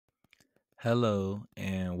Hello,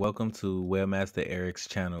 and welcome to Webmaster Eric's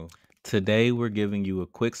channel. Today, we're giving you a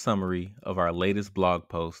quick summary of our latest blog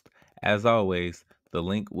post. As always, the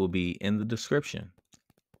link will be in the description.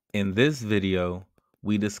 In this video,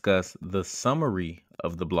 we discuss the summary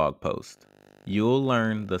of the blog post. You'll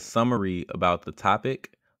learn the summary about the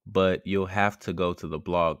topic, but you'll have to go to the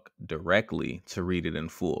blog directly to read it in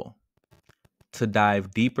full. To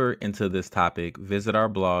dive deeper into this topic, visit our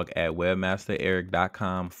blog at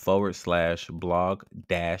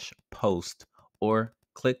webmastereric.com/blog-post or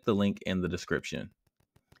click the link in the description.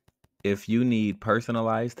 If you need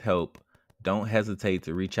personalized help, don't hesitate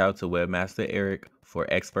to reach out to Webmaster Eric for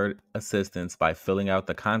expert assistance by filling out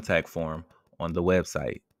the contact form on the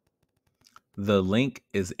website. The link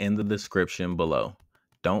is in the description below.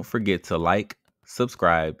 Don't forget to like,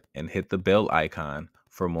 subscribe, and hit the bell icon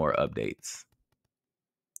for more updates.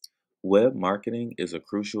 Web marketing is a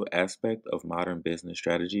crucial aspect of modern business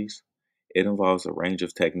strategies. It involves a range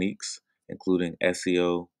of techniques, including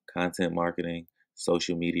SEO, content marketing,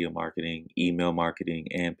 social media marketing, email marketing,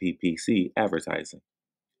 and PPC advertising.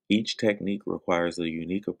 Each technique requires a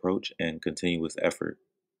unique approach and continuous effort.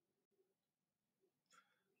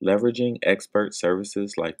 Leveraging expert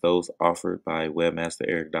services like those offered by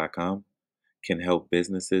webmastereric.com can help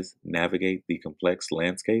businesses navigate the complex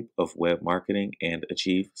landscape of web marketing and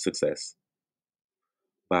achieve success.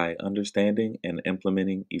 By understanding and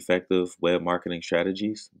implementing effective web marketing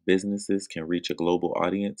strategies, businesses can reach a global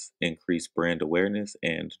audience, increase brand awareness,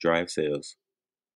 and drive sales.